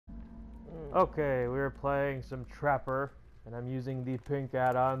Okay, we're playing some Trapper, and I'm using the pink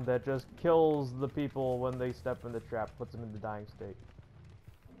add-on that just kills the people when they step in the trap, puts them in the dying state.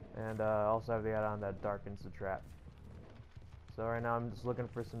 And also have the add-on that darkens the trap. So right now I'm just looking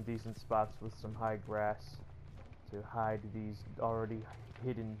for some decent spots with some high grass to hide these already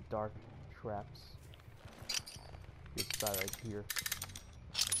hidden dark traps. Good spot right here.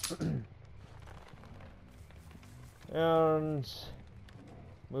 And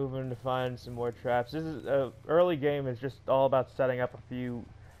moving to find some more traps. This is early game is just all about setting up a few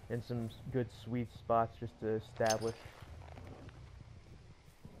in some good sweet spots just to establish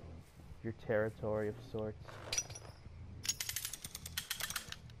your territory of sorts.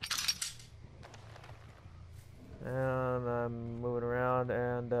 And I'm moving around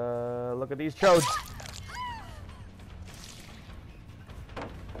and look at these chodes.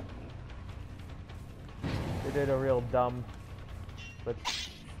 They did a real dumb, but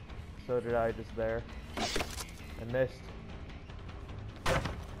so did I just there. I missed.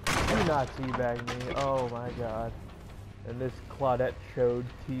 Do not teabag me. Oh my god. And this Claudette chode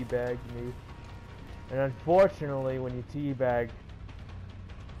teabagged me. And unfortunately, when you teabag,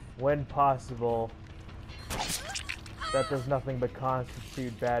 when possible, that does nothing but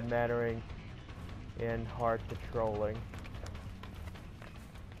constitute bad mannering and hard patrolling.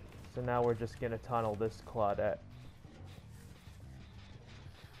 So now we're just gonna tunnel this Claudette.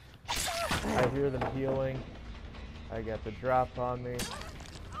 I hear them healing. I got the drop on me.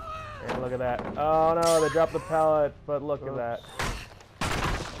 And look at that. Oh no, they dropped the pallet, but look at that.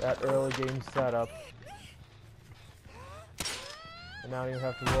 That early game setup. And now I don't even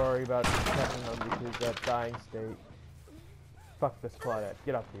have to worry about protecting them because that dying state. Fuck this Claudette.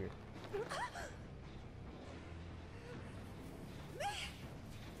 Get up here.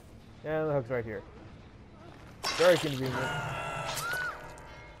 And the hook's right here. Very convenient.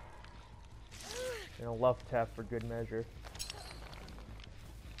 And a left tap for good measure.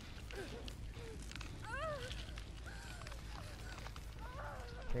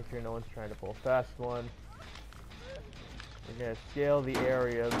 Make sure no one's trying to pull a fast one. We're gonna scale the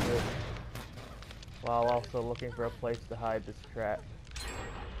area a bit while also looking for a place to hide this trap.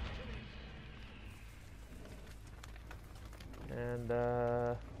 And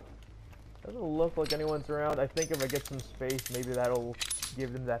doesn't look like anyone's around. I think if I get some space, maybe that'll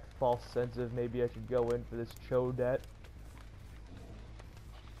give them that false sense of maybe I should go in for this chodette.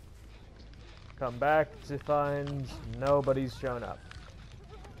 Come back to find nobody's shown up.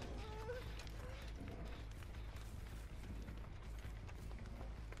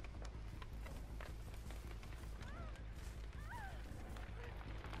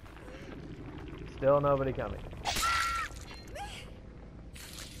 Still nobody coming.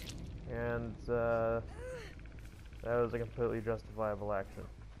 And that was a completely justifiable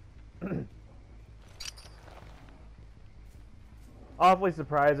action. Awfully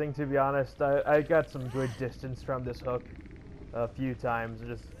surprising, to be honest. I got some good distance from this hook a few times.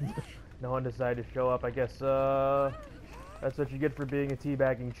 Just no one decided to show up. I guess that's what you get for being a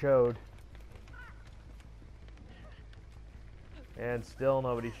teabagging chode. And still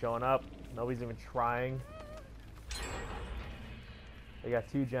nobody's showing up. Nobody's even trying. They got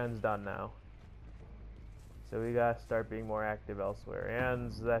 2 gens done now. So we gotta start being more active elsewhere.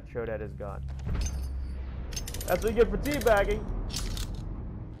 And that chodette is gone. That's what you get for teabagging.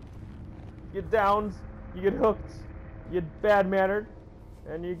 You get downs, you get hooked, you get bad-mannered,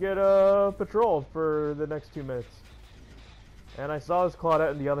 and you get patrolled for the next 2 minutes. And I saw this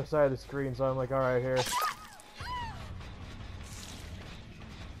Claudette on the other side of the screen, so I'm like, alright, here.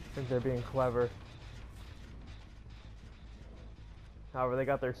 I think they're being clever. However, they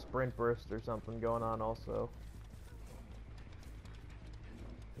got their sprint burst or something going on also.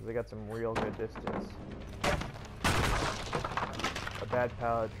 Because they got some real good distance. A bad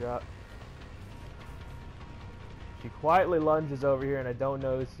pallet drop. She quietly lunges over here and I don't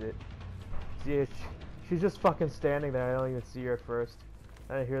notice it. See, she's just fucking standing there. I don't even see her at first.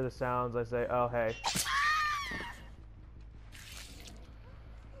 Then I hear the sounds. I say, oh, hey.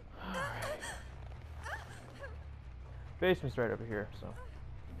 Basement's right over here, so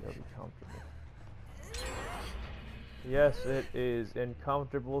you'll be comfortable. Yes, it is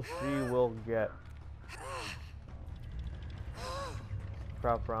uncomfortable. She will get.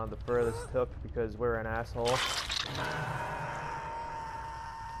 Proper on the furthest hook because we're an asshole.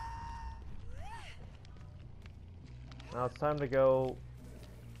 Now it's time to go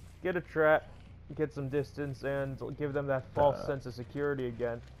get a trap, get some distance, and give them that false sense of security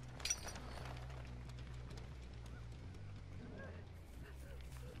again.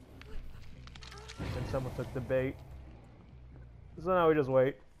 And someone took the bait. So now we just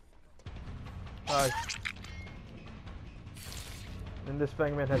wait. And this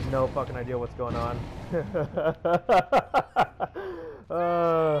Fangman has no fucking idea what's going on.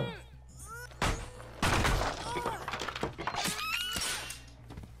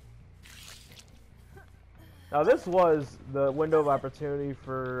 Now this was the window of opportunity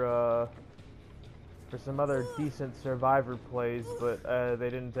for some other decent survivor plays, but they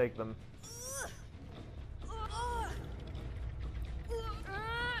didn't take them.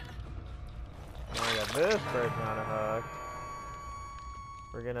 Now we got this person on a hook.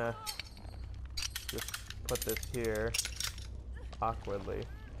 We're gonna just put this here awkwardly.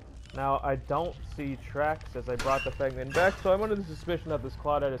 Now I don't see tracks as I brought the Fangman back, so I'm under the suspicion that this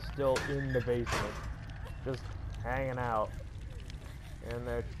Claudette is still in the basement, just hanging out. And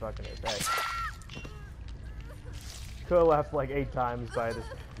there she fucking is. Hey. Could have left like 8 times by this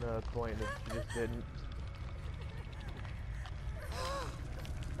point if she just didn't.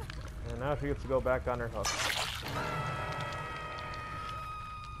 And now she gets to go back on her hook.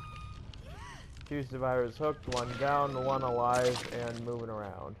 2 survivors hooked, 1 down, 1 alive, and moving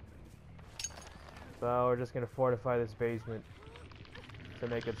around. So we're just gonna fortify this basement to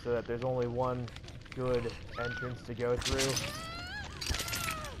make it so that there's only one good entrance to go through.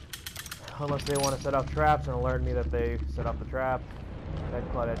 Unless they want to set off traps and alert me that they set off the trap. That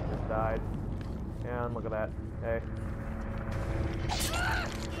Claudette just died. And look at that. Hey.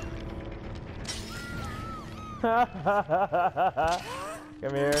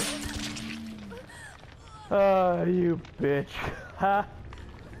 Come here. Oh, you bitch.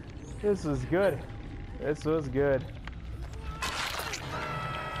 This was good. This was good.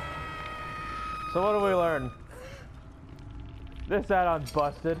 So what do we learn? This add-on's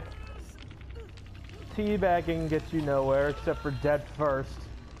busted. Teabagging gets you nowhere except for dead first.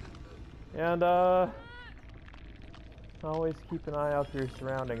 And always keep an eye out for your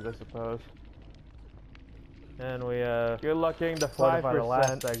surroundings, I suppose. And we good looking to fortify the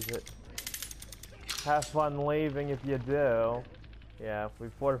last exit. Have fun leaving if you do. Yeah, if we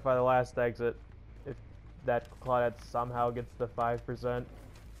fortify the last exit, if that Claudette somehow gets the 5%,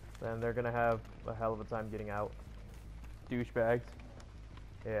 then they're gonna have a hell of a time getting out. Douchebags.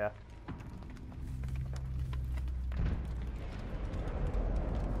 Yeah.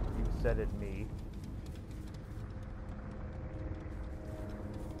 You said it, me.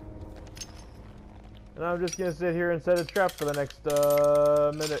 And I'm just gonna sit here and set a trap for the next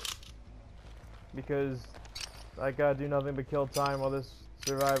minute. Because I gotta do nothing but kill time while this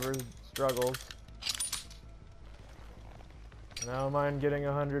survivor struggles. And I don't mind getting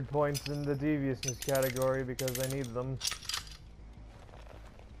 100 points in the deviousness category because I need them.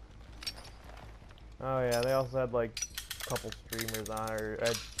 Oh yeah, they also had like a couple streamers on, or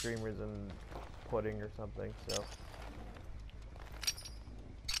edge streamers and pudding or something, so.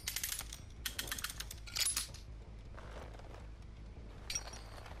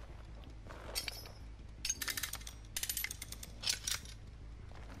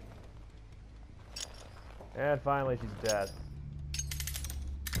 And finally she's dead.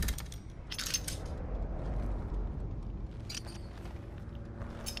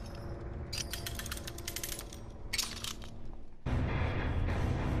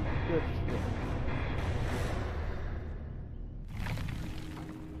 Good.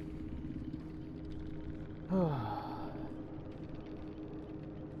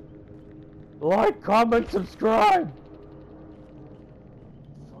 Like, comment, subscribe!